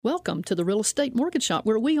Welcome to the Real Estate Mortgage Shop,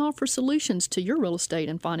 where we offer solutions to your real estate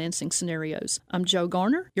and financing scenarios. I'm Joe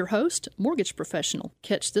Garner, your host, mortgage professional.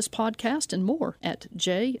 Catch this podcast and more at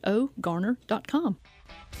jogarner.com.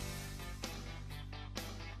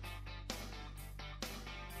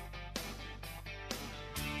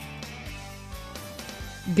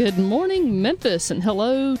 Good morning, Memphis, and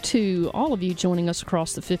hello to all of you joining us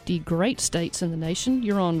across the 50 great states in the nation.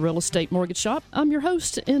 You're on Real Estate Mortgage Shop. I'm your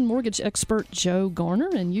host and mortgage expert, Joe Garner,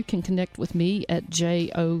 and you can connect with me at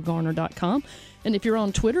jogarner.com. And if you're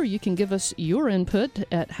on Twitter, you can give us your input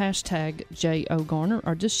at hashtag JOGarner,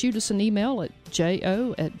 or just shoot us an email at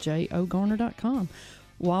jo@jogarner.com.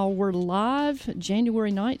 While we're live,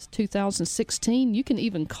 January 9th, 2016, you can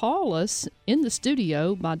even call us in the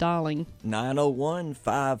studio by dialing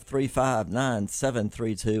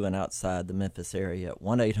 901-535-9732 and outside the Memphis area at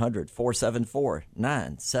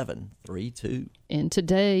 1-800-474-9732. And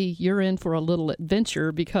today, you're in for a little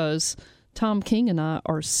adventure because Tom King and I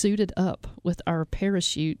are suited up with our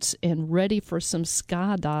parachutes and ready for some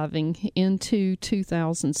skydiving into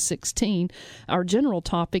 2016. Our general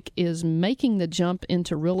topic is making the jump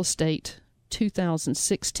into real estate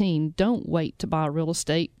 2016. Don't wait to buy real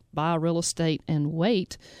estate and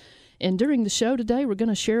wait. And during the show today, we're going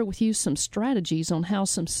to share with you some strategies on how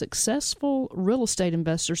some successful real estate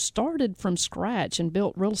investors started from scratch and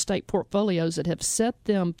built real estate portfolios that have set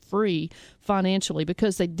them free financially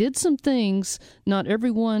because they did some things not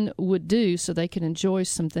everyone would do so they can enjoy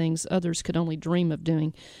some things others could only dream of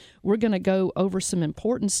doing. We're going to go over some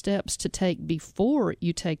important steps to take before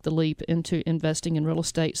you take the leap into investing in real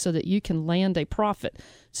estate so that you can land a profit.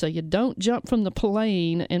 So you don't jump from the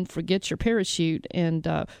plane and forget your parachute. And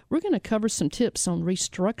we're going to cover some tips on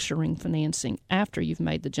restructuring financing after you've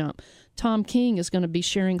made the jump. Tom King is going to be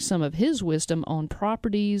sharing some of his wisdom on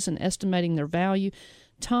properties and estimating their value.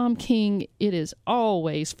 Tom King, it is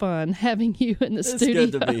always fun having you in the studio.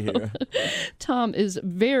 It's good to be here. Tom is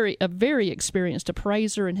a very experienced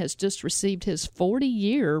appraiser and has just received his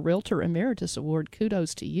 40-year Realtor Emeritus Award.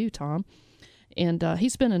 Kudos to you, Tom. And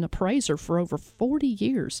he's been an appraiser for over 40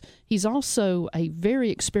 years. He's also a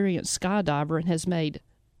very experienced skydiver and has made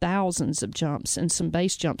thousands of jumps and some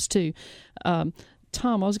base jumps too.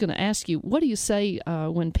 Tom, I was going to ask you, what do you say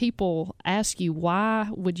when people ask you why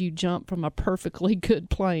would you jump from a perfectly good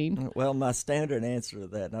plane? Well, my standard answer to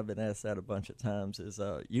that, and I've been asked that a bunch of times, is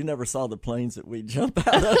you never saw the planes that we jump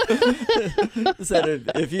out of. Said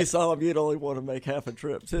if you saw them, you'd only want to make half a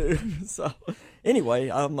trip too. So anyway,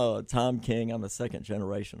 I'm Tom King. I'm a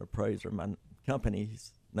second-generation appraiser. My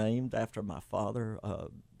company's named after my father,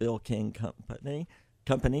 Bill King Company.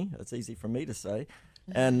 That's easy for me to say.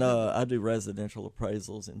 And I do residential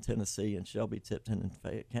appraisals in Tennessee and Shelby, Tipton, and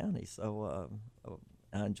Fayette County. So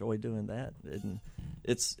I enjoy doing that. And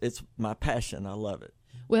it's my passion. I love it.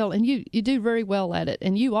 Well, and you do very well at it.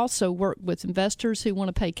 And you also work with investors who want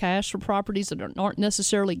to pay cash for properties that aren't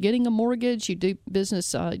necessarily getting a mortgage. You do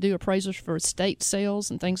business, do appraisals for estate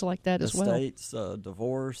sales and things like that as well. Estates,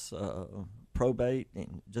 divorce, probate,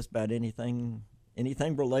 and just about anything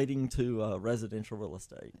relating to residential real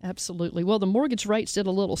estate. Absolutely. Well, the mortgage rates did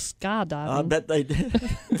a little skydiving. I bet they did.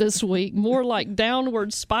 This week, more like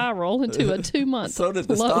downward spiral into a 2-month So did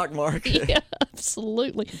the low. stock market. Yeah,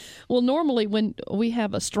 absolutely. Well, normally when we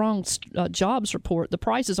have a strong jobs report, the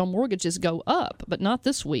prices on mortgages go up, but not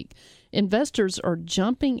this week. Investors are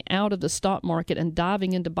jumping out of the stock market and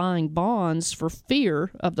diving into buying bonds for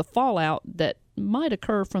fear of the fallout that might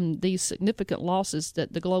occur from these significant losses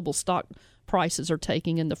that the global stock prices are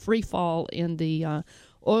taking and the free fall in the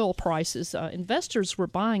oil prices. Investors were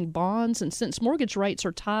buying bonds, and since mortgage rates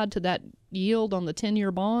are tied to that yield on the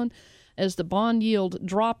 10-year bond, as the bond yield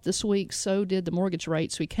dropped this week, so did the mortgage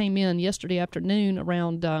rates. We came in yesterday afternoon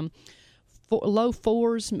around low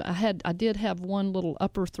fours. I did have one little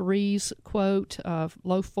upper threes quote,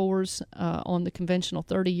 low fours on the conventional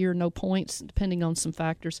 30-year, no points, depending on some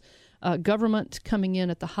factors. Government coming in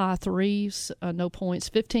at the high threes, no points.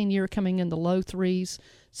 15-year coming in the low threes.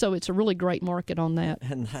 So it's a really great market on that.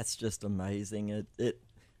 And that's just amazing.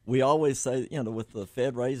 We always say, with the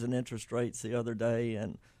Fed raising interest rates the other day,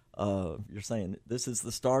 and you're saying this is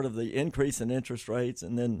the start of the increase in interest rates,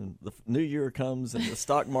 and then the new year comes and the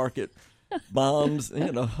stock market bombs,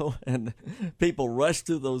 and people rush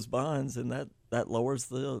to those bonds, and that lowers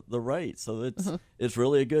the rate. So it's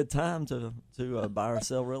really a good time to buy or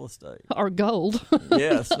sell real estate. Or gold.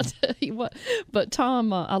 Yes. I'll tell you what. But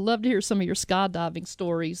Tom, I love to hear some of your skydiving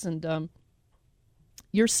stories, and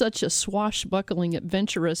you're such a swashbuckling,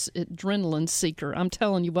 adventurous adrenaline seeker. I'm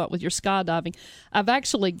telling you what, with your skydiving, I've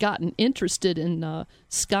actually gotten interested in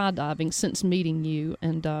skydiving since meeting you.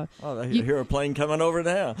 And I hear a plane coming over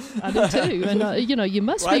now. I do too. And you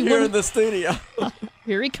must right be here in the studio.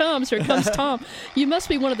 Here he comes. Here comes Tom. You must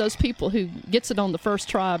be one of those people who gets it on the first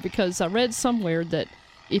try, because I read somewhere that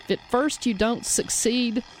if at first you don't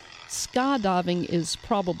succeed, skydiving is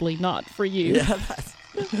probably not for you. Yeah,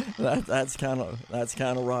 that's kind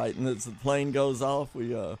of right. And as the plane goes off, we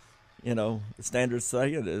the standard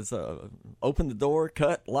saying is open the door,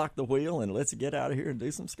 cut, lock the wheel, and let's get out of here and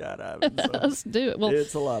do some skydiving. So let's do it. Well,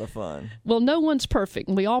 it's a lot of fun. Well, no one's perfect,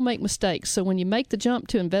 and we all make mistakes. So when you make the jump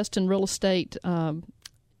to invest in real estate,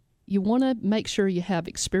 you want to make sure you have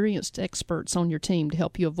experienced experts on your team to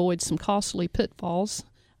help you avoid some costly pitfalls.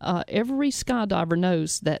 Every skydiver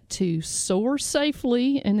knows that to soar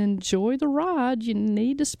safely and enjoy the ride, you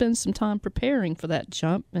need to spend some time preparing for that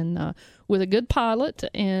jump, and with a good pilot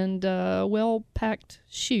and a well-packed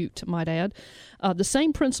chute, might add. The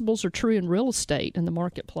same principles are true in real estate and the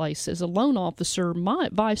marketplace. As a loan officer, my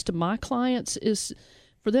advice to my clients is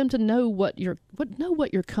for them to know what your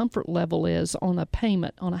comfort level is on a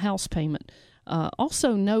house payment.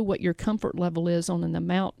 Also know what your comfort level is on an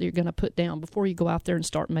amount you're going to put down before you go out there and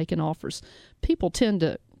start making offers. People tend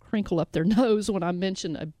to crinkle up their nose when I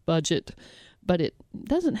mention a budget, but it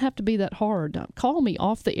doesn't have to be that hard. Call me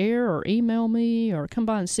off the air or email me or come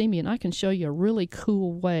by and see me, and I can show you a really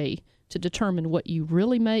cool way to determine what you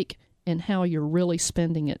really make and how you're really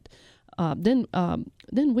spending it. Then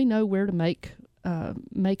we know where to make our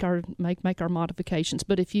modifications.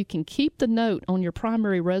 But if you can keep the note on your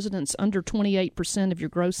primary residence under 28% of your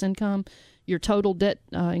gross income, your total debt,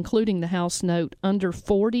 including the house note, under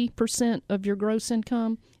 40% of your gross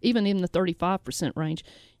income, even in the 35% range,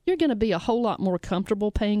 you're going to be a whole lot more comfortable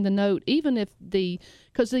paying the note, even if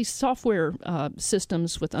because these software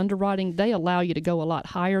systems with underwriting, they allow you to go a lot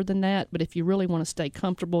higher than that. But if you really want to stay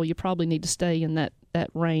comfortable, you probably need to stay in that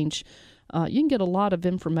range. You can get a lot of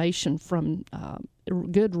information from a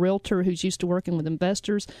good realtor who's used to working with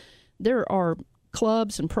investors. There are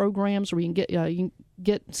clubs and programs where you can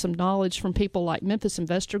get some knowledge from people like Memphis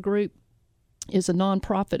Investor Group is a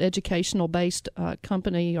nonprofit educational-based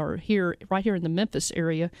company right here in the Memphis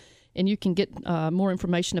area, and you can get more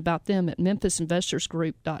information about them at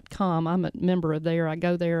memphisinvestorsgroup.com. I'm a member of there. I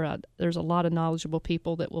go there. There's a lot of knowledgeable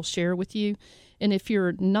people that will share with you. And if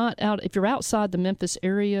you're outside the Memphis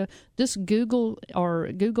area, just Google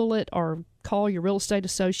it or call your real estate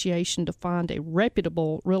association to find a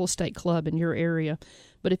reputable real estate club in your area.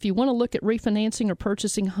 But if you want to look at refinancing or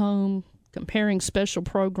purchasing home, comparing special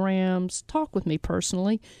programs, talk with me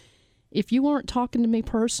personally. If you aren't talking to me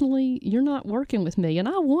personally, you're not working with me, and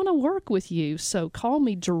I want to work with you. So call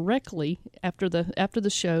me directly after the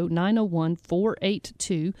show,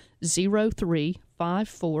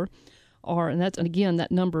 901-482-0354. And that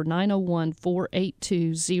number,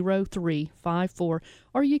 901-482-0354.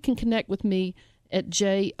 Or you can connect with me at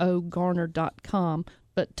jogarner.com.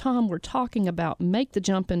 But, Tom, we're talking about make the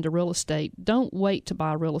jump into real estate. Don't wait to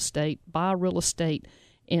buy real estate. Buy real estate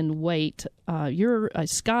and wait. You're a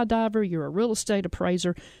skydiver. You're a real estate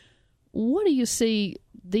appraiser. What do you see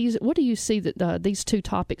that these two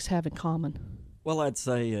topics have in common? Well, I'd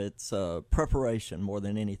say it's preparation more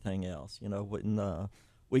than anything else. When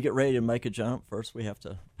we get ready to make a jump, first we have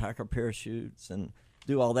to pack our parachutes and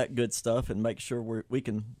do all that good stuff and make sure we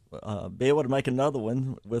can be able to make another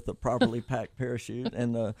one with a properly packed parachute.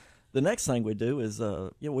 And the next thing we do is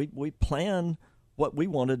we plan what we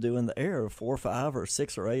want to do in the air. 4 or 5 or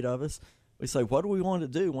 6 or 8 of us, we say, what do we want to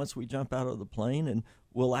do once we jump out of the plane? And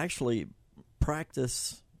we'll actually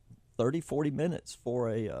practice 30-40 minutes for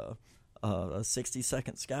a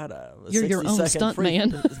 60-second skydive. You're your own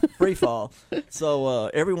stuntman. Free fall. So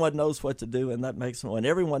everyone knows what to do, and that makes when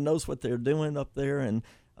everyone knows what they're doing up there, and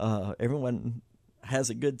everyone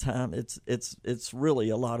has a good time. It's really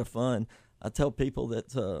a lot of fun. I tell people that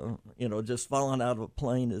just falling out of a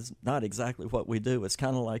plane is not exactly what we do. It's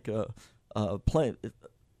kind of like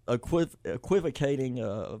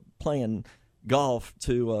equivocating playing golf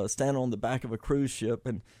to stand on the back of a cruise ship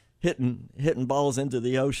and hitting balls into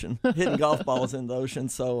the ocean, hitting golf balls in the ocean.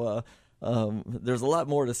 So there's a lot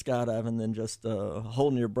more to skydiving than just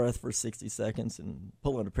holding your breath for 60 seconds and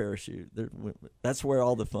pulling a parachute. That's where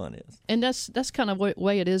all the fun is. And that's kind of the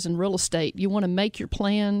way it is in real estate. You want to make your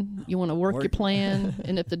plan, you want to work your plan,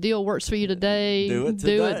 and if the deal works for you today, do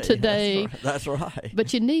it today. That's right.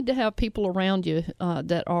 But you need to have people around you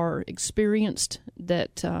that are experienced,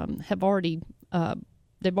 that have already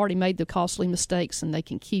they've already made the costly mistakes, and they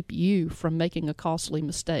can keep you from making a costly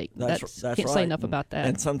mistake. That's can't right. say enough about that.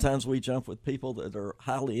 And sometimes we jump with people that are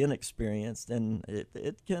highly inexperienced, and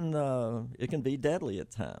it can be deadly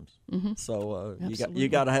at times. Mm-hmm. So Absolutely. you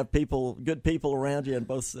got to have good people around you in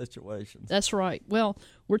both situations. That's right. Well,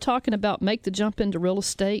 we're talking about make the jump into real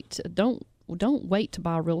estate. Don't wait to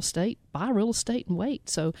buy real estate. Buy real estate and wait.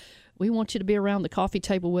 So we want you to be around the coffee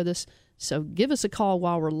table with us. So give us a call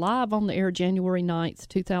while we're live on the air January 9th,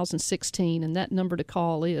 2016, and that number to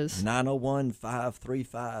call is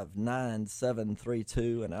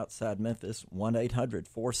 901-535-9732, and outside Memphis,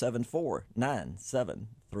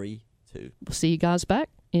 1-800-474-9732. We'll see you guys back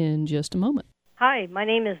in just a moment. Hi, my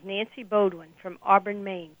name is Nancy Bodwin from Auburn,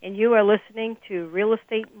 Maine, and you are listening to Real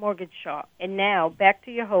Estate Mortgage Shop. And now, back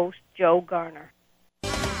to your host, Joe Garner.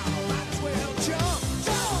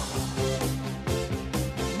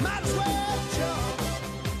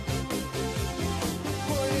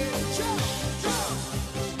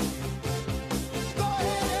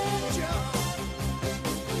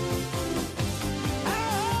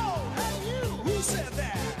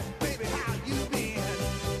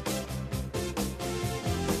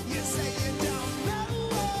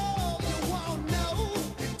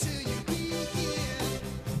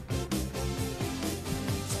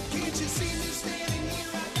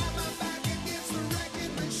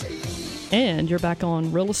 And you're back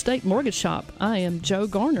on Real Estate Mortgage Shop. I am Joe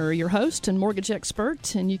Garner, your host and mortgage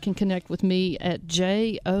expert, and you can connect with me at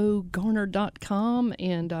jogarner.com.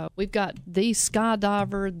 And we've got the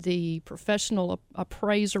skydiver, the professional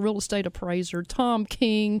appraiser, real estate appraiser, Tom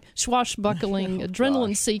King, swashbuckling,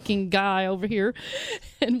 adrenaline-seeking guy over here.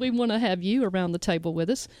 And we want to have you around the table with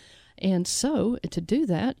us. And so, to do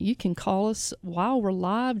that, you can call us while we're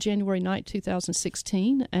live January 9th,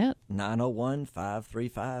 2016 at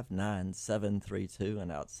 901-535-9732,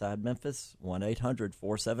 and outside Memphis,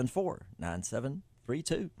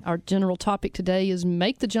 1-800-474-9732. Our general topic today is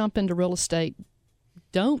make the jump into real estate.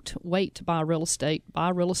 Don't wait to buy real estate. Buy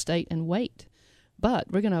real estate and wait. But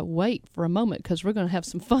we're going to wait for a moment because we're going to have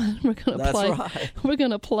some fun. We're going to play. Right. We're going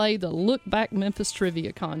to play the Look Back Memphis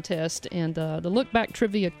Trivia Contest, and the Look Back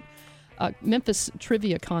Trivia Memphis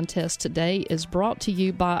Trivia Contest today is brought to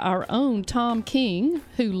you by our own Tom King,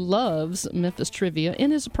 who loves Memphis trivia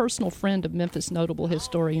and is a personal friend of Memphis notable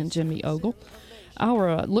historian Jimmy Ogle.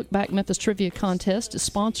 Our Look Back Memphis Trivia Contest is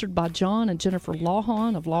sponsored by John and Jennifer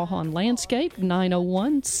Lawhon of Lawhon Landscape,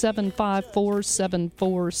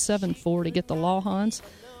 901-754-7474 to get the Lawhons.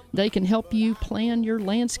 They can help you plan your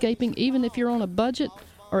landscaping even if you're on a budget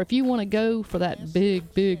or if you want to go for that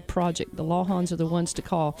big project. The Lawhons are the ones to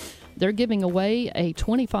call. They're giving away a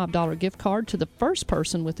 $25 gift card to the first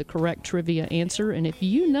person with the correct trivia answer. And if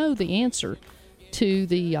you know the answer to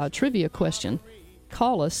the trivia question,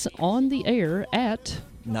 call us on the air at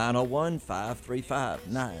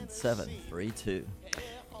 901-535-9732.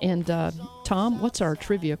 And Tom, what's our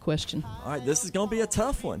trivia question? All right, this is going to be a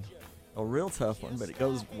tough one, a real tough one, but it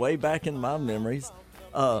goes way back in my memories.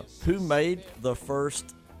 Who made the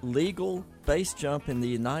first legal base jump in the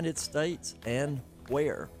United States and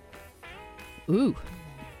where? Ooh,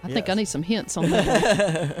 I think I Yes. need some hints on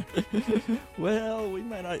that. Well, we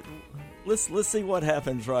may not. Let's see what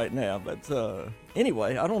happens right now. But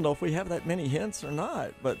anyway, I don't know if we have that many hints or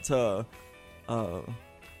not. But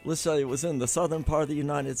let's say it was in the southern part of the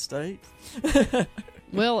United States.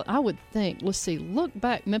 Well, I would think. Let's see. Look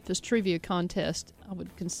Back Memphis Trivia Contest. I would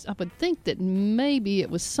think that maybe it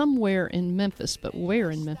was somewhere in Memphis, but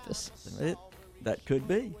where in Memphis? That could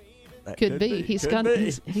be. That Could be. He's got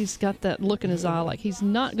that look in his eye like he's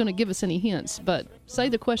not going to give us any hints. But say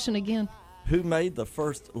the question again. Who made the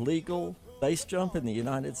first legal base jump in the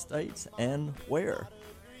United States and where?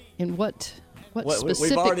 In what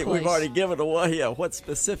specific place? We've already given away. Yeah, what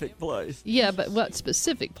specific place? Yeah, but what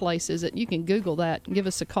specific place is it? You can Google that and give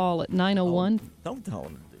us a call at 901. Don't tell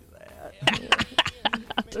them to do that.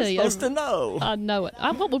 I tell They're you, supposed to know. I know it.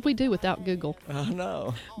 What would we do without Google? I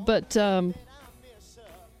know. But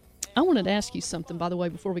I wanted to ask you something, by the way,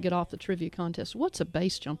 before we get off the trivia contest. What's a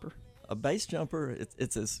base jumper? A base jumper,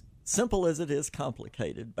 it's as simple as it is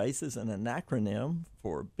complicated. Base is an acronym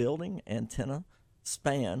for building, antenna,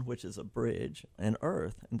 span, which is a bridge, and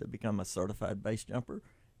earth. And to become a certified base jumper,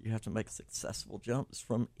 you have to make successful jumps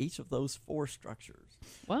from each of those four structures.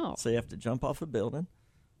 Wow. So you have to jump off a building.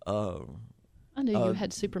 I knew you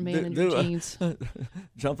had Superman in your jeans.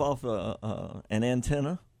 Jump off an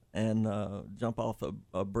antenna and jump off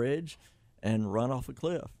a bridge and run off a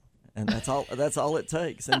cliff. And that's all it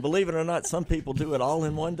takes. And believe it or not, some people do it all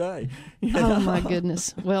in one day. Oh, my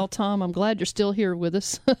goodness. Well, Tom, I'm glad you're still here with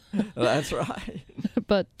us. That's right.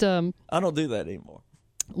 But I don't do that anymore.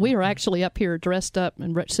 We are actually up here dressed up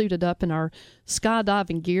and suited up in our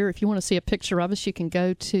skydiving gear. If you want to see a picture of us, you can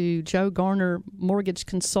go to Joe Garner Mortgage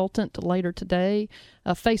Consultant later today.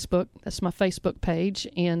 Facebook, that's my Facebook page.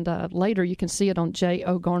 And later you can see it on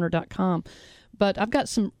jogarner.com. But I've got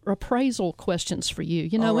some appraisal questions for you.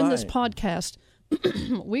 You know, in this podcast,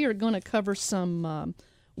 we are going to cover some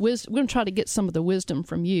we're going to try to get some of the wisdom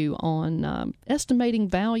from you on estimating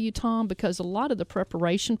value, Tom, because a lot of the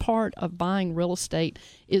preparation part of buying real estate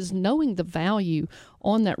is knowing the value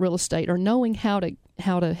on that real estate, or knowing how to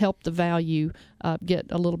help the value get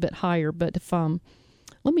a little bit higher. But if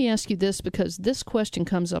let me ask you this, because this question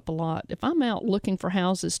comes up a lot. If I'm out looking for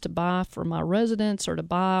houses to buy for my residents or to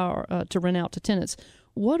buy or to rent out to tenants,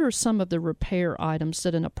 what are some of the repair items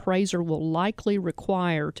that an appraiser will likely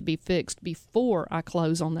require to be fixed before I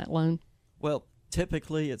close on that loan? Well,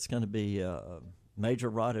 typically it's going to be major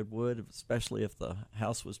rotted wood, especially if the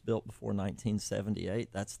house was built before 1978.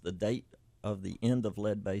 That's the date of the end of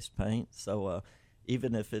lead-based paint. So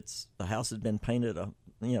even if the house has been painted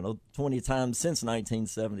 20 times since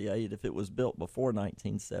 1978, if it was built before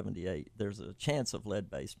 1978, there's a chance of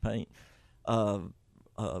lead-based paint.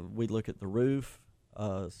 We look at the roof.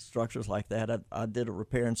 Structures like that. I did a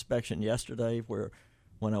repair inspection yesterday where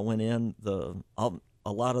when I went in,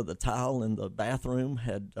 a lot of the tile in the bathroom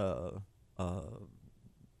had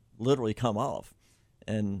literally come off.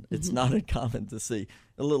 And it's not uncommon to see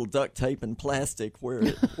a little duct tape and plastic where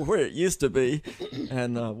it used to be.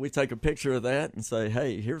 And we take a picture of that and say,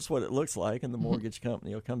 hey, here's what it looks like. And the mortgage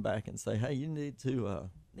company will come back and say, hey, you need to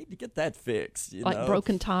get that fixed. Like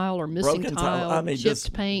broken tile or missing tile,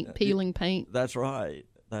 chipped paint, peeling paint. That's right.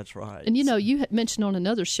 And, you had mentioned on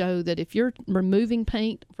another show that if you're removing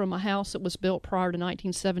paint from a house that was built prior to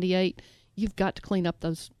 1978, you've got to clean up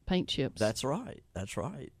those paint chips. That's right.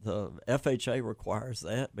 The FHA requires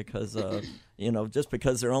that because, just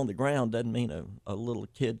because they're on the ground doesn't mean a little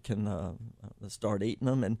kid can start eating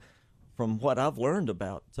them. And from what I've learned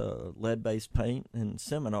about lead-based paint in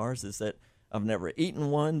seminars is that I've never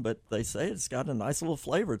eaten one, but they say it's got a nice little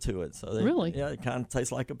flavor to it. So really? Yeah, it kind of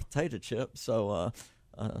tastes like a potato chip. So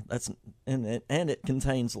and it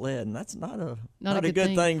contains lead, and that's not a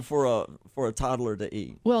good thing for a toddler to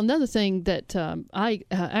eat. Well, another thing that I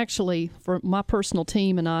actually, for my personal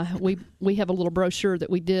team and we have a little brochure that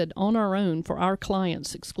we did on our own for our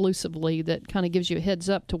clients exclusively that kind of gives you a heads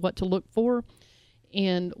up to what to look for.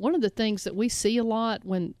 And one of the things that we see a lot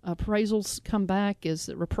when appraisals come back is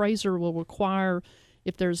that appraiser will require,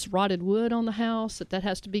 if there's rotted wood on the house, that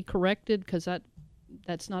has to be corrected because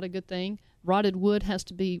that's not a good thing. Rotted wood has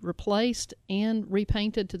to be replaced and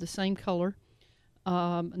repainted to the same color.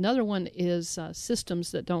 Another one is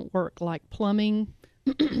systems that don't work, like plumbing.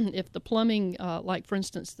 If the plumbing, like for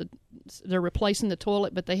instance, they're replacing the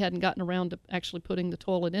toilet, but they hadn't gotten around to actually putting the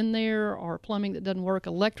toilet in there, or plumbing that doesn't work,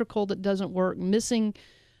 electrical that doesn't work, missing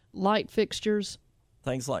light fixtures.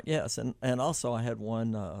 Things like, yes. And also I had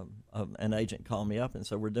an agent call me up and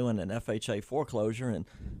said, we're doing an FHA foreclosure, and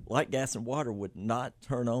light, gas, and water would not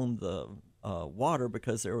turn on the water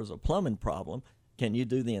because there was a plumbing problem. Can you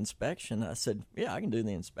do the inspection? I said, yeah, I can do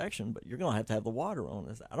the inspection, but you're going to have the water on.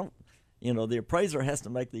 I said, the appraiser has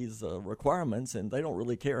to make these requirements, and they don't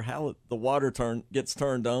really care how the water gets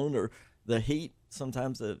turned on or the heat.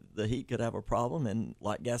 Sometimes the heat could have a problem, and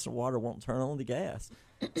light, gas, and water won't turn on the gas.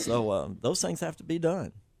 So those things have to be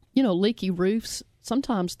done. Leaky roofs,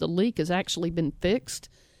 sometimes the leak has actually been fixed,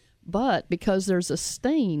 but because there's a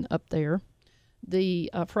stain up there, the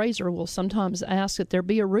appraiser will sometimes ask that there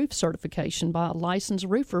be a roof certification by a licensed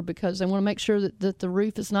roofer because they want to make sure that the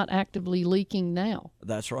roof is not actively leaking now.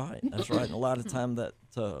 That's right. And a lot of time that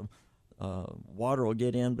water will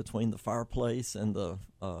get in between the fireplace and the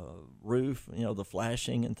roof, the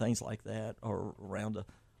flashing and things like that, or around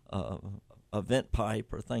a vent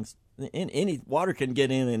pipe or things. Any water can get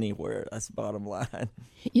in anywhere. That's the bottom line.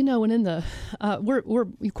 And in the we're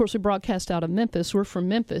of course we broadcast out of Memphis. We're from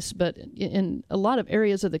Memphis, but in a lot of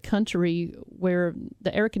areas of the country where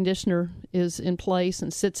the air conditioner is in place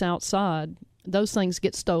and sits outside, those things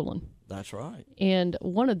get stolen. That's right. And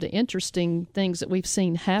one of the interesting things that we've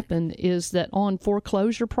seen happen is that on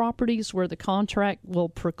foreclosure properties where the contract will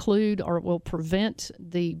preclude or will prevent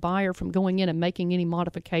the buyer from going in and making any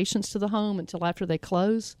modifications to the home until after they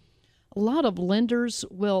close, a lot of lenders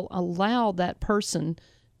will allow that person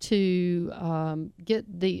to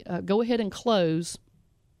get the go ahead and close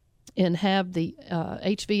and have the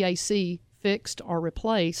HVAC fixed or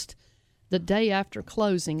replaced the day after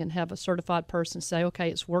closing and have a certified person say, okay,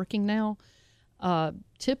 it's working now.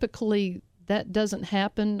 Typically, that doesn't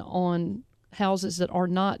happen on houses that are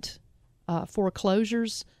not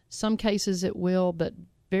foreclosures. Some cases it will, but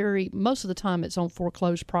most of the time it's on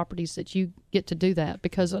foreclosed properties that you get to do that,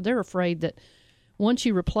 because they're afraid that once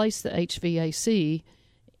you replace the HVAC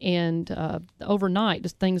and overnight,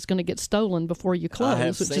 this thing's going to get stolen before you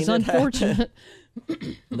close, which is unfortunate.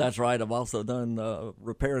 That's right. I've also done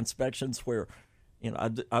repair inspections where,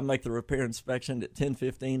 I make the repair inspection at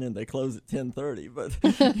 10:15 and they close at 10:30. But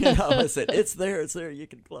I said it's there, you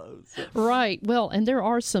can close. Right. Well, and there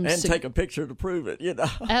are some take a picture to prove it.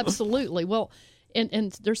 Absolutely. Well,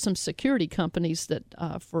 and there's some security companies that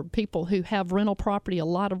for people who have rental property, a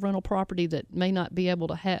lot of rental property that may not be able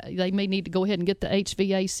to have. They may need to go ahead and get the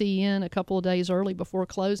HVAC in a couple of days early before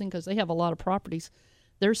closing, because they have a lot of properties.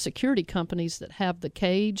 There's security companies that have the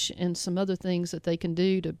cage and some other things that they can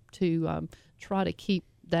do to try to keep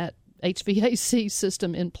that HVAC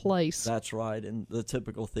system in place. That's right, and the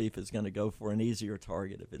typical thief is going to go for an easier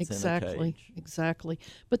target if it's in a cage. Exactly.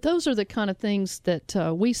 But those are the kind of things that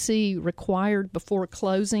we see required before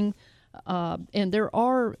closing. And there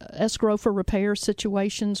are escrow for repair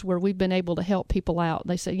situations where we've been able to help people out.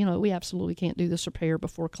 They say, we absolutely can't do this repair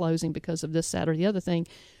before closing because of this, that, or the other thing.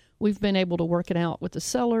 We've been able to work it out with the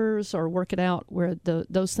sellers, or work it out where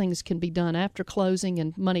those things can be done after closing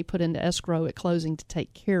and money put into escrow at closing to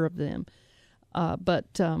take care of them.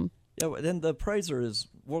 Then the appraiser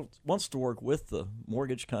wants to work with the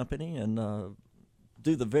mortgage company and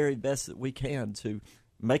do the very best that we can to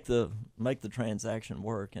make the transaction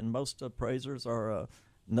work. And most appraisers are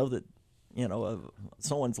know that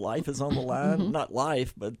someone's life is on the line, not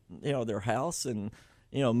life, but their house, and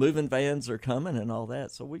moving vans are coming and all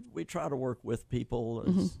that. So we try to work with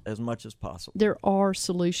people as much as possible. There are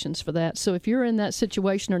solutions for that. So if you're in that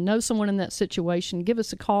situation or know someone in that situation, give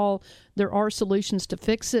us a call. There are solutions to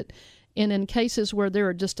fix it. And in cases where there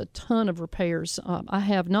are just a ton of repairs, I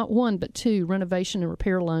have not one but two renovation and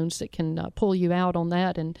repair loans that can pull you out on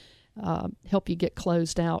that and help you get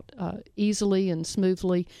closed out easily and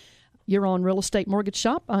smoothly. You're on Real Estate Mortgage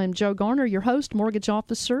Shop. I'm Joe Garner, your host, mortgage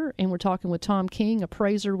officer, and we're talking with Tom King,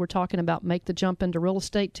 appraiser. We're talking about Make the Jump into Real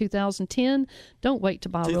Estate 2010. Don't wait to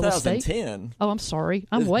buy real estate. 2010? Oh, I'm sorry.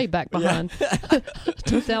 I'm way back behind.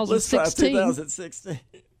 2016. Let's try 2016.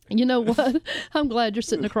 You know what? I'm glad you're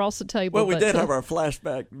sitting across the table. Well, we did have our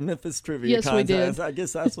flashback Memphis trivia contest. We did. I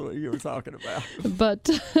guess that's what you were talking about. But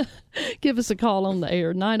give us a call on the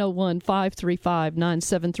air,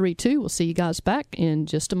 901-535-9732. We'll see you guys back in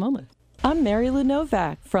just a moment. I'm Mary Lou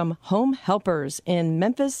Novak from Home Helpers in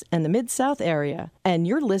Memphis and the Mid-South area, and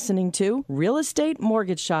you're listening to Real Estate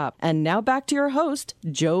Mortgage Shop. And now back to your host,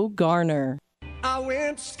 Joe Garner. I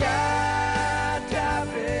went skydiving,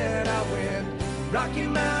 I went Rocky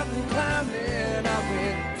Mountain climbing, I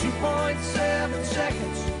went 2.7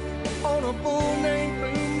 seconds on a bull named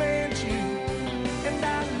Blue Manchu, and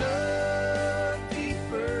I looked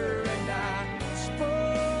deeper, and I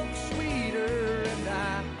spoke sweeter, and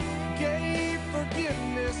I gave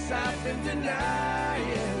forgiveness I've been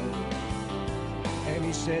denying. And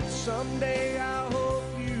he said, someday I hope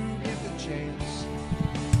you get the chance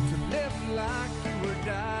to live like you were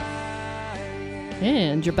dying.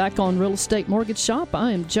 And you're back on Real Estate Mortgage Shop.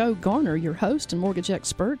 I am Joe Garner, your host and mortgage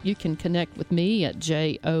expert. You can connect with me at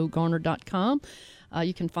jogarner.com.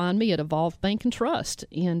 You can find me at Evolve Bank and Trust.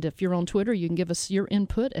 And if you're on Twitter, you can give us your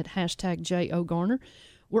input at hashtag JOGarner.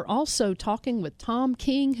 We're also talking with Tom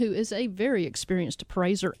King, who is a very experienced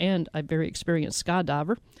appraiser and a very experienced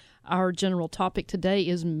skydiver. Our general topic today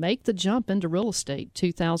is Make the Jump into Real Estate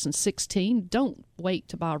 2016. Don't wait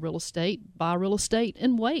to buy real estate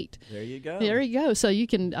and wait. There you go. There you go. So you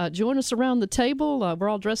can join us around the table. We're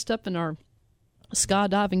all dressed up in our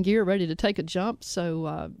skydiving gear, ready to take a jump.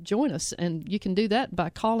 So join us, and you can do that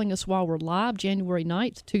by calling us while we're live January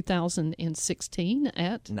 9th, 2016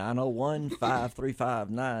 at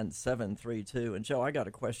 901-535-9732. And Joe, I got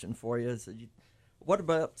a question for you. What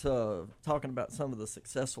about talking about some of the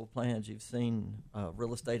successful plans you've seen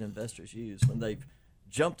real estate investors use when they've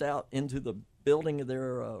jumped out into the building of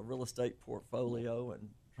their real estate portfolio and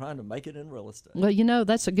trying to make it in real estate? Well,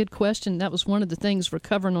 that's a good question. That was one of the things we're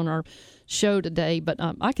covering on our show today. But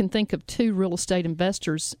I can think of two real estate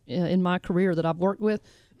investors in my career that I've worked with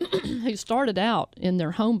who started out in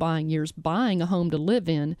their home buying years buying a home to live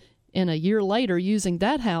in, and a year later using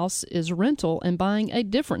that house as rental and buying a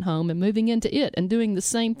different home and moving into it and doing the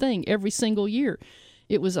same thing every single year.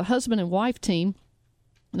 It was a husband and wife team.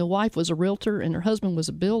 The wife was a realtor and her husband was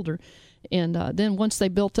a builder. And then once they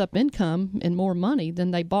built up income and more money,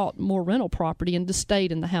 then they bought more rental property and just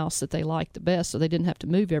stayed in the house that they liked the best, so they didn't have to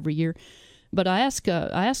move every year. But I asked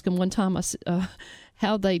him one time,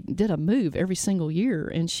 how they did a move every single year,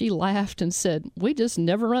 and she laughed and said, "We just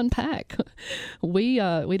never unpack. We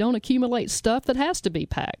don't accumulate stuff that has to be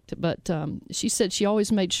packed." But she said she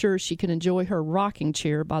always made sure she could enjoy her rocking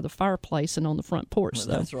chair by the fireplace and on the front porch.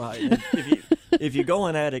 Well, that's right. If you go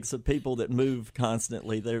in attics of people that move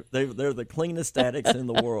constantly, they're the cleanest attics in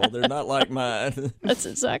the world. They're not like mine. That's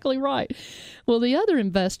exactly right. Well, the other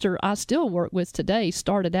investor I still work with today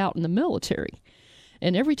started out in the military.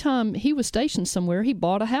 And every time he was stationed somewhere, he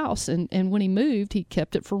bought a house. And when he moved, he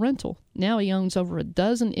kept it for rental. Now he owns over a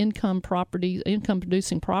dozen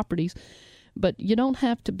income-producing properties. But you don't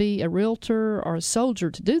have to be a realtor or a soldier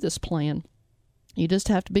to do this plan. You just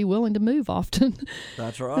have to be willing to move often.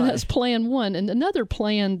 That's right. And that's plan one. And another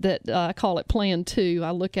plan that I call it plan two,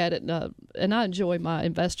 I look at it, and I enjoy my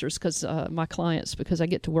investors, my clients, because I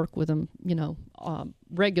get to work with them,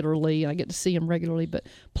 regularly. I get to see them regularly. But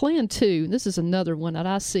plan two, this is another one that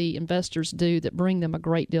I see investors do that bring them a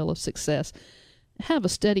great deal of success. Have a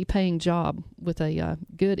steady paying job with a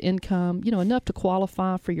good income, enough to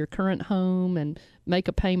qualify for your current home and make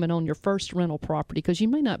a payment on your first rental property, because you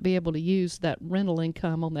may not be able to use that rental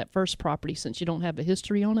income on that first property since you don't have a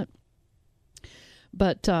history on it.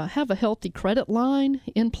 But have a healthy credit line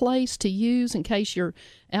in place to use in case you're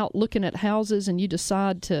out looking at houses and you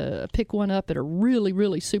decide to pick one up at a really,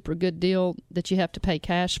 really super good deal that you have to pay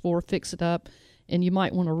cash for, fix it up, and you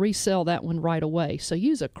might want to resell that one right away. So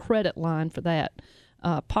use a credit line for that.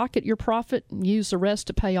 Pocket your profit and use the rest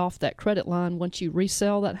to pay off that credit line once you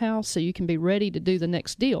resell that house so you can be ready to do the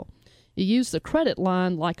next deal. You use the credit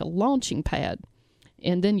line like a launching pad,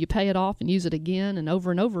 and then you pay it off and use it again and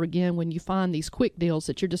over again when you find these quick deals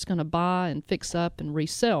that you're just going to buy and fix up and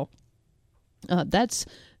resell. That's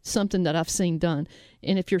something that I've seen done.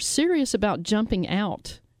 And if you're serious about jumping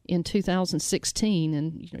out in 2016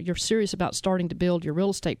 and you're serious about starting to build your real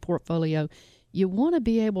estate portfolio, you want to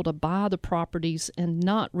be able to buy the properties and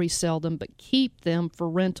not resell them, but keep them for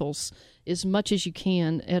rentals as much as you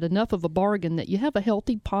can at enough of a bargain that you have a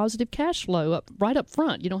healthy, positive cash flow right up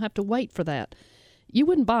front. You don't have to wait for that. You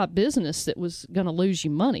wouldn't buy a business that was going to lose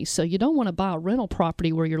you money, so you don't want to buy a rental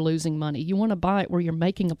property where you're losing money. You want to buy it where you're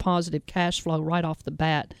making a positive cash flow right off the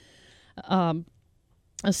bat.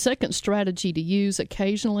 A second strategy to use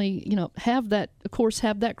occasionally, have that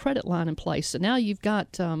credit line in place. So now you've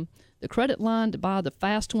got the credit line to buy the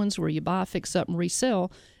fast ones where you buy, fix up, and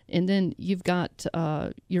resell, and then you've got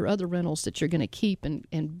your other rentals that you're going to keep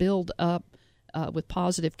and build up with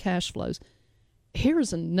positive cash flows.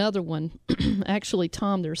 Here's another one. Actually,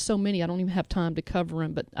 Tom, there's so many, I don't even have time to cover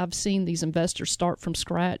them, but I've seen these investors start from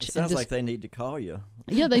scratch. It sounds like they need to call you.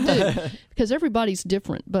 Yeah, they do, because everybody's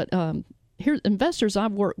different. But here, investors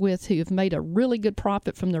I've worked with who have made a really good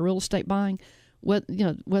profit from their real estate buying,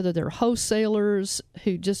 whether they're wholesalers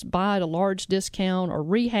who just buy at a large discount or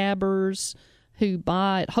rehabbers who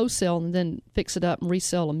buy at wholesale and then fix it up and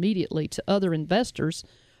resell immediately to other investors,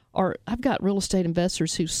 or I've got real estate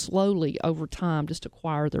investors who slowly over time just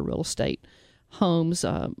acquire their real estate homes.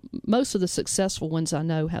 Most of the successful ones I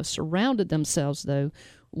know have surrounded themselves, though,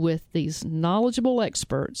 with these knowledgeable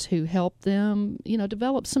experts who help them,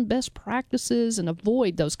 develop some best practices and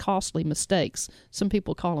avoid those costly mistakes. Some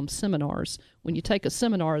people call them seminars. When you take a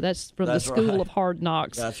seminar, that's from the School of Hard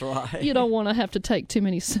Knocks. That's right. You don't want to have to take too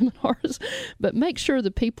many seminars, but make sure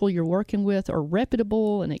the people you're working with are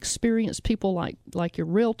reputable and experienced people like your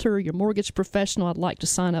realtor, your mortgage professional. I'd like to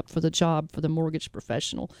sign up for the job for the mortgage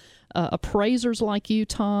professional. Appraisers like you,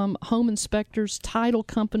 Tom, home inspectors, title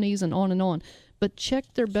companies, and on and on. But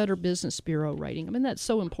check their Better Business Bureau rating. I mean, that's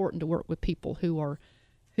so important to work with people who are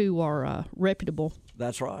reputable.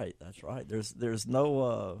 That's right. That's right. There's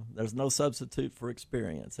no substitute for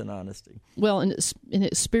experience and honesty. Well, and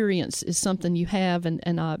experience is something you have,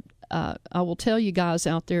 and I will tell you guys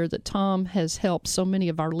out there that Tom has helped so many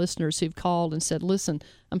of our listeners who've called and said, "Listen,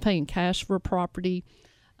 I'm paying cash for a property.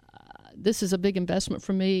 This is a big investment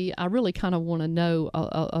for me. I really kind of want to know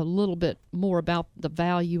a little bit more about the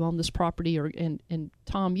value on this property." And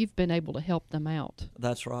Tom, you've been able to help them out.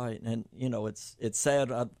 That's right. And, it's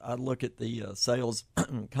sad. I look at the sales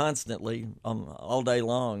constantly all day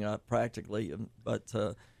long, practically. But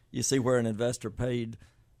you see where an investor paid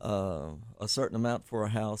a certain amount for a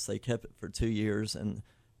house. They kept it for 2 years and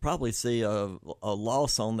probably see a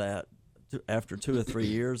loss on that after 2 or 3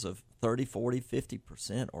 years of 30, 40,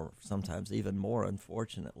 50%, or sometimes even more,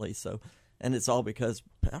 unfortunately. So, and it's all because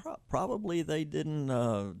probably they didn't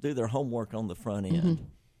do their homework on the front end. Mm-hmm.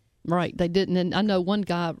 Right, they didn't. And I know one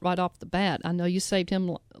guy right off the bat, I know you saved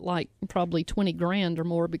him like probably $20,000 or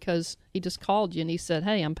more because he just called you and he said,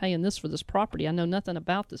 hey, I'm paying this for this property. I know nothing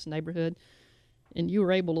about this neighborhood. And you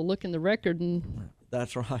were able to look in the record and...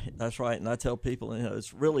 That's right. And I tell people,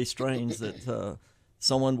 it's really strange that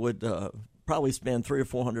someone would probably spend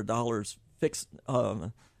 $300 or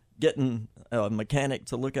 $400 getting a mechanic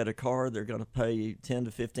to look at a car they're going to pay $10,000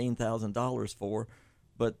 to $15,000 for,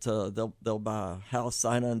 but they'll buy a house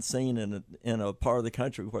sight unseen in a part of the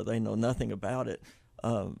country where they know nothing about it.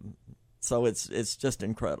 So it's just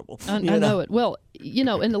incredible. I know it. Well,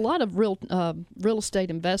 and a lot of real estate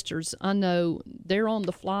investors, I know they're on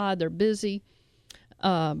the fly, they're busy.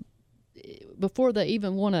 Before they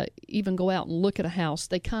even want to go out and look at a house,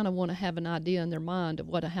 they kind of want to have an idea in their mind of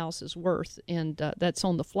what a house is worth, and that's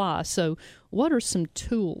on the fly. So what are some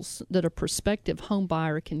tools that a prospective home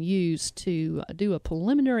buyer can use to do a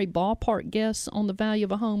preliminary ballpark guess on the value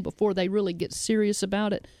of a home before they really get serious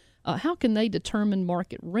about it? How can they determine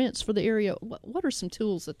market rents for the area? What are some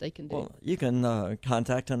tools that they can do? Well, you can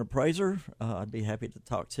contact an appraiser. I'd be happy to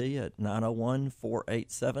talk to you at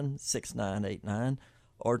 901-487-6989,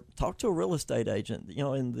 or talk to a real estate agent.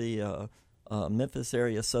 In the Memphis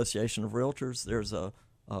Area Association of Realtors, there's a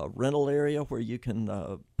rental area where you can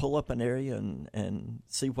pull up an area and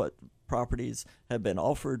see what properties have been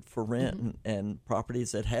offered for rent and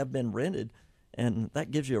properties that have been rented, and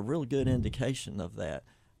that gives you a real good indication of that.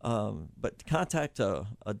 But to contact a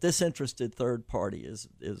disinterested third party is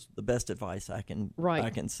the best advice I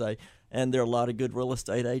can say. And there are a lot of good real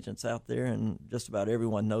estate agents out there, and just about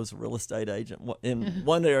everyone knows a real estate agent in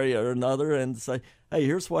one area or another, and say, hey,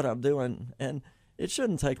 here's what I'm doing. And it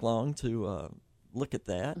shouldn't take long to look at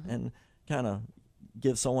that and kind of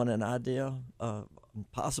give someone an idea,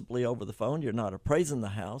 possibly over the phone. You're not appraising the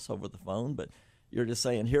house over the phone, but you're just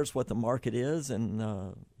saying, here's what the market is,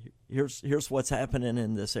 and here's what's happening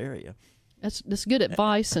in this area. That's good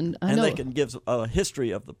advice, and I know they can give a history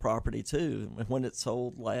of the property too, when it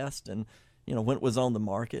sold last, and when it was on the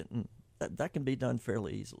market, and that can be done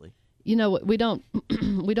fairly easily. We don't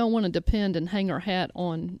want to depend and hang our hat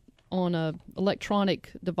on a electronic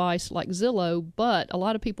device like Zillow, but a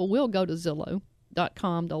lot of people will go to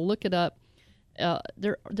Zillow.com. They'll look it up.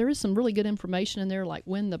 There is some really good information in there, like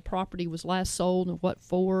when the property was last sold and what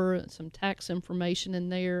for, some tax information in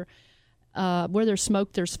there. Where there's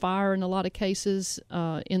smoke, there's fire in a lot of cases.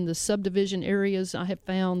 In the subdivision areas, I have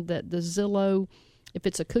found that the Zillow, if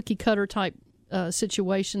it's a cookie cutter type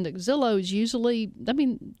situation, that Zillow is usually,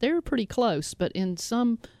 they're pretty close, but in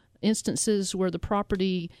some instances where the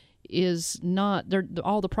property is not,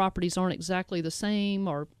 all the properties aren't exactly the same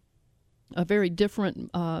or very different,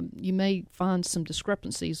 you may find some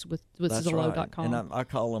discrepancies with Zillow.com. Right. And I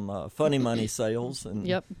call them funny money sales, and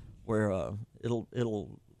yep. Where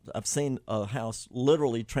I've seen a house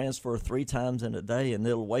literally transfer 3 times in a day, and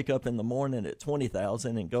it'll wake up in the morning at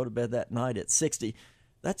 $20,000 and go to bed that night at $60,000.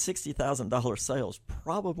 That $60,000 sale's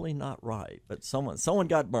probably not right, but someone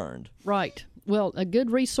got burned. Right. Well, a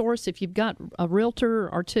good resource, if you've got a realtor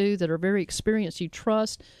or two that are very experienced, you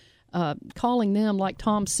trust, calling them, like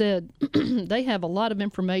Tom said, they have a lot of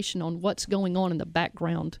information on what's going on in the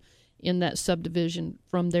background in that subdivision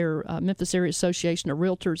from their Memphis Area Association of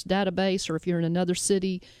Realtors database, or if you're in another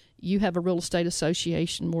city, you have a real estate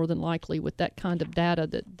association more than likely with that kind of data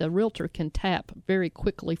that the realtor can tap very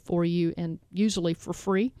quickly for you, and usually for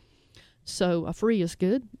free. So free is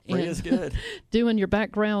good. Free is good. Doing your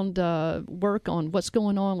background work on what's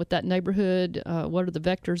going on with that neighborhood, what are the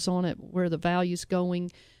vectors on it, where the value's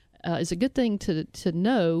going, is a good thing to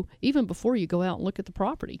know even before you go out and look at the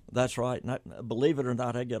property. That's right. And believe it or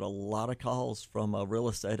not, I get a lot of calls from real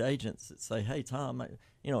estate agents that say, hey, Tom,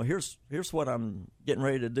 here's what I'm getting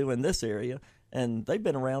ready to do in this area. And they've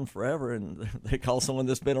been around forever, and they call someone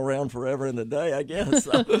that's been around forever in the day, I guess.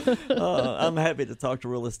 So, I'm happy to talk to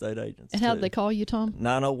real estate agents. And how did they call you, Tom?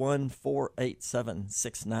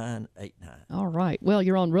 901-487-6989. All right. Well,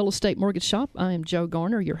 you're on Real Estate Mortgage Shop. I am Joe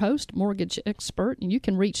Garner, your host, mortgage expert, and you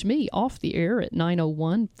can reach me off the air at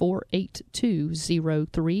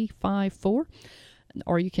 901-482-0354.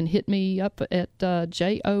 Or you can hit me up at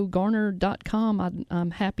jogarner.com.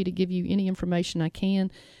 I'm happy to give you any information I can.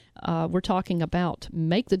 We're talking about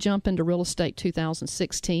Make the Jump into Real Estate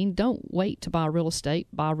 2016. Don't wait to buy real estate.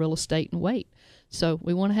 Buy real estate and wait. So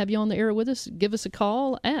we want to have you on the air with us. Give us a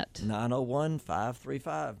call at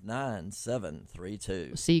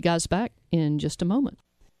 901-535-9732. See you guys back in just a moment.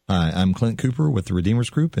 Hi, I'm Clint Cooper with the Redeemers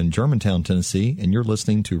Group in Germantown, Tennessee, and you're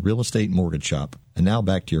listening to Real Estate Mortgage Shop. And now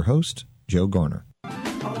back to your host, Joe Garner.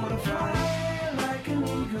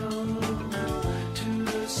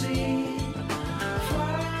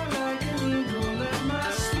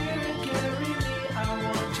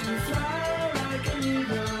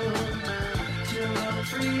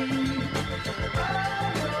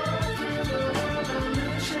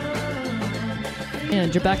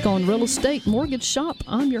 And you're back on Real Estate Mortgage Shop.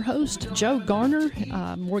 I'm your host, Joe Garner,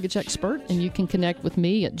 mortgage expert, and you can connect with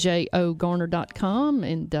me at jogarner.com.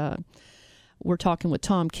 And we're talking with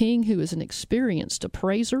Tom King, who is an experienced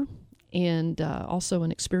appraiser and also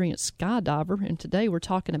an experienced skydiver. And today we're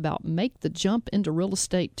talking about Make the Jump into Real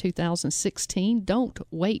Estate 2016. Don't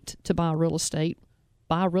wait to buy real estate.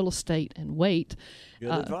 Buy real estate and wait.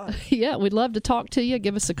 Good advice. Yeah, we'd love to talk to you.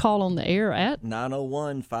 Give us a call on the air at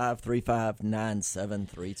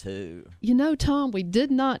 901-535-9732. You know, Tom,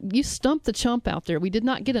 you stumped the chump out there. We did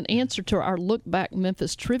not get an answer to our Look Back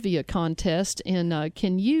Memphis Trivia Contest. And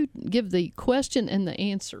can you give the question and the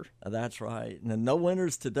answer? That's right. And no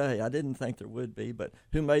winners today. I didn't think there would be, but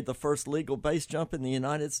who made the first legal base jump in the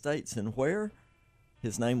United States and where?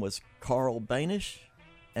 His name was Carl Banish.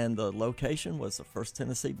 And the location was the First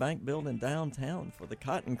Tennessee Bank building downtown for the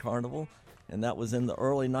Cotton Carnival, and that was in the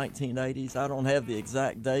early 1980s. I don't have the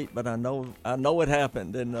exact date, but I know it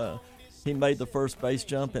happened. And he made the first base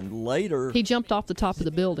jump, and later he jumped off the top of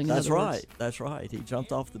the building. That's right. That's right. He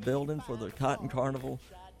jumped off the building for the Cotton Carnival,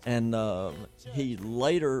 and he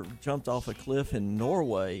later jumped off a cliff in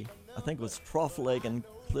Norway. I think it was Trollflegen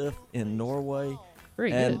Cliff in Norway.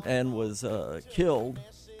 Very good. And was killed.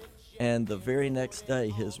 And the very next day,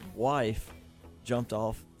 his wife jumped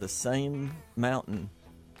off the same mountain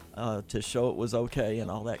to show it was okay and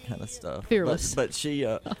all that kind of stuff. Fearless. But she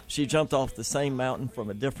jumped off the same mountain from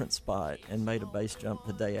a different spot and made a base jump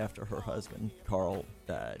the day after her husband, Carl,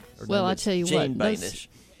 died. Well, I tell you Gene what, Banish.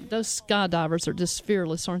 those skydivers are just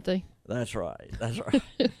fearless, aren't they? That's right. That's right.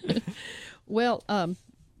 Well,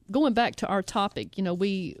 going back to our topic, you know,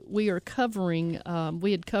 we are covering,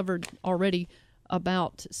 we had covered already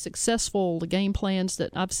about successful game plans that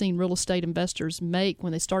I've seen real estate investors make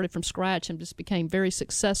when they started from scratch and just became very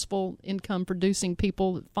successful, income-producing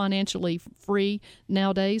people, financially free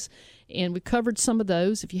nowadays. And we covered some of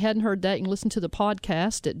those. If you hadn't heard that, you can listen to the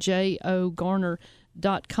podcast at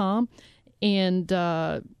jogarner.com. And,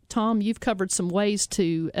 Tom, you've covered some ways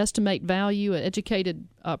to estimate value, educated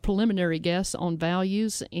preliminary guess on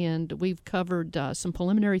values, and we've covered some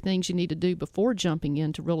preliminary things you need to do before jumping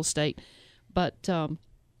into real estate. But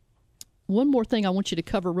one more thing I want you to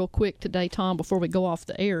cover real quick today, Tom, before we go off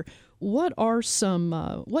the air. What are some,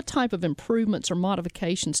 what type of improvements or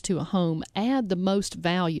modifications to a home add the most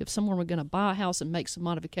value? If someone were going to buy a house and make some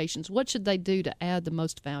modifications, what should they do to add the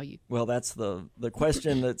most value? Well, that's the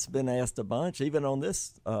question that's been asked a bunch, even on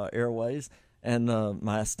this airways. And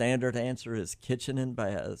my standard answer is kitchen and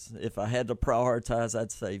baths. If I had to prioritize,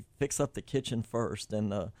 I'd say fix up the kitchen first.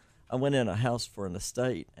 And I went in a house for an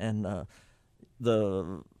estate, and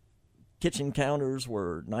the kitchen counters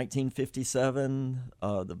were 1957.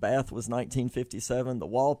 The bath was 1957. The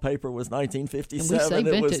wallpaper was 1957. And we say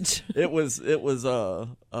vintage. It was it was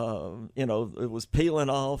peeling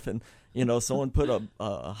off, and someone put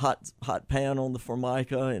a hot pan on the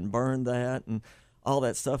Formica and burned that and all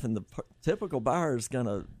that stuff. And the typical buyer is going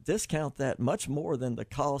to discount that much more than the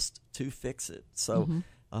cost to fix it. So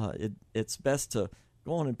it's best to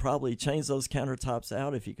go on and probably change those countertops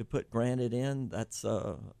out. If you could put granite in, that's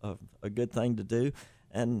a good thing to do,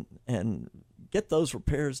 and get those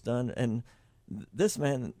repairs done. And this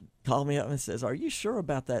man called me up and says, "Are you sure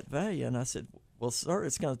about that value?" And I said, "Well, sir,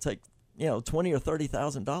 it's going to take $20,000 or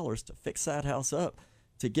 $30,000 to fix that house up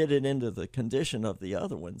to get it into the condition of the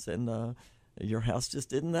other ones, and your house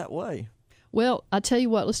just isn't that way." Well, I tell you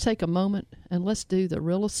what, let's take a moment and let's do the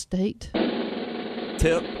real estate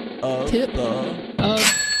tip of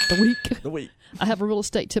the week. The week. I have a real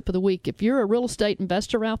estate tip of the week. If you're a real estate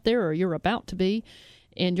investor out there, or you're about to be,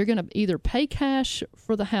 and you're going to either pay cash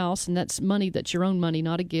for the house, and that's money, that's your own money,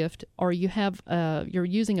 not a gift, or you have you're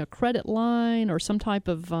using a credit line or some type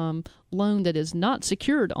of loan that is not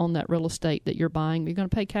secured on that real estate that you're buying, you're going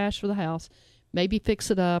to pay cash for the house, maybe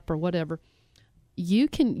fix it up or whatever. You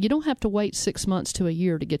don't have to wait 6 months to a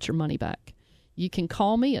year to get your money back. You can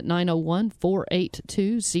call me at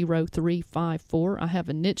 901-482-0354. I have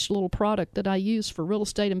a niche little product that I use for real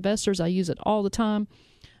estate investors. I use it all the time.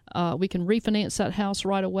 We can refinance that house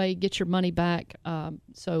right away, get your money back.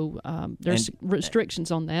 There's restrictions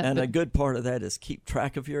on that. And a good part of that is keep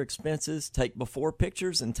track of your expenses, take before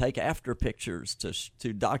pictures, and take after pictures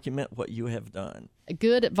to document what you have done.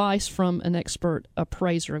 Good advice from an expert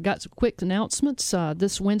appraiser. I've got some quick announcements.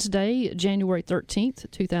 This Wednesday, January 13th,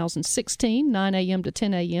 2016, 9 a.m. to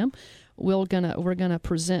 10 a.m., we're gonna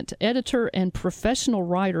present editor and professional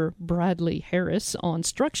writer Bradley Harris on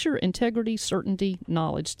Structure, Integrity, Certainty,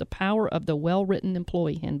 Knowledge, the Power of the Well-Written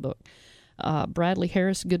Employee Handbook. Bradley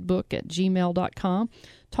Harris, goodbook at gmail.com.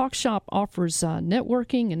 Talk Shop offers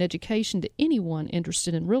networking and education to anyone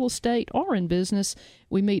interested in real estate or in business.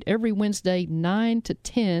 We meet every Wednesday, 9 to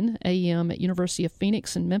 10 a.m. at University of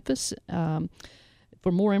Phoenix in Memphis.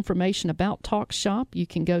 For more information about Talk Shop, you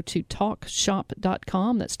can go to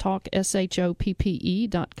talkshop.com. That's talk,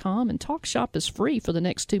 SHOPPE.com. And Talk Shop is free for the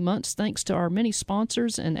next 2 months thanks to our many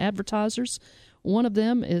sponsors and advertisers. One of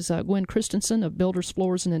them is Gwen Christensen of Builders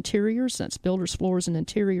Floors and Interiors. That's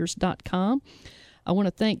buildersfloorsandinteriors.com. I want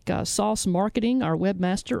to thank Sauce Marketing, our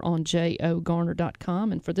webmaster on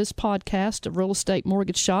jogarner.com. And for this podcast of Real Estate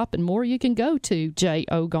Mortgage Shop and more, you can go to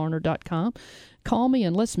jogarner.com. Call me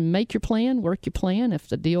and let's make your plan, work your plan. If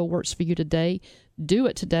the deal works for you today, do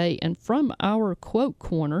it today. And from our quote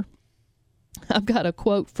corner, I've got a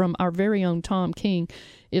quote from our very own Tom King.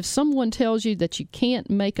 If someone tells you that you can't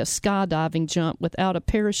make a skydiving jump without a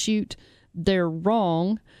parachute, they're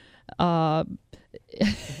wrong. You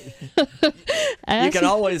can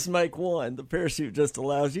always make one. The parachute just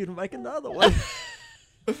allows you to make another one.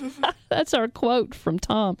 That's our quote from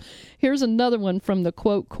Tom. Here's another one from the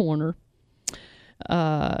quote corner.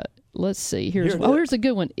 Let's see. Here's a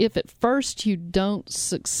good one. If at first you don't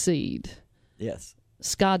succeed, yes,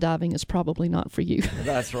 skydiving is probably not for you.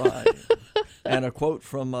 That's right. And a quote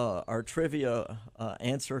from our trivia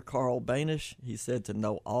answer, Carl Banish. He said, "To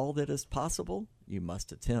know all that is possible, you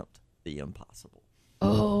must attempt the impossible."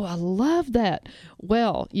 Oh, I love that.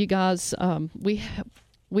 Well, you guys, we've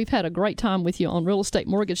had a great time with you on Real Estate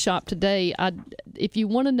Mortgage Shop today. If you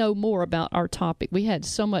want to know more about our topic, we had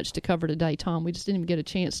so much to cover today, Tom. We just didn't even get a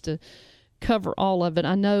chance to cover all of it.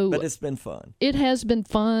 I know. But it's been fun. It has been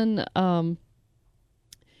fun.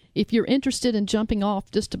 If you're interested in jumping off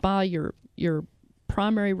just to buy your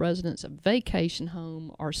primary residence, a vacation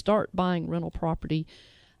home, or start buying rental property,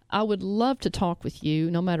 I would love to talk with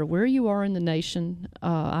you no matter where you are in the nation.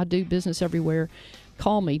 I do business everywhere.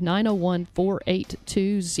 Call me,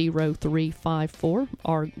 901-482-0354,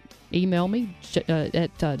 or email me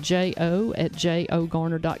at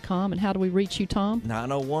jo@jogarner.com. And how do we reach you, Tom?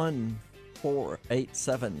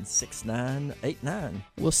 901-487-6989.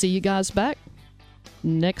 We'll see you guys back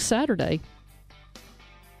next Saturday.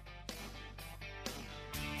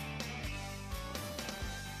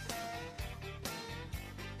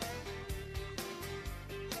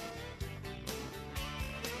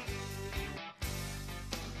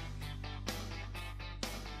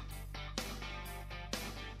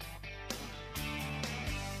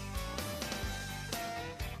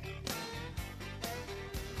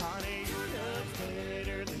 Honey, your love's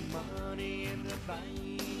better than money in the bank.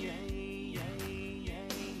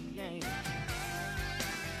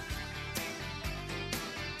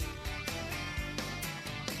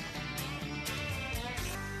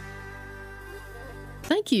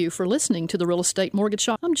 Thank you for listening to the Real Estate Mortgage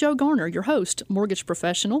Shop. I'm Jo Garner, your host, mortgage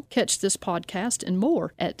professional. Catch this podcast and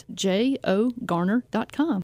more at jogarner.com.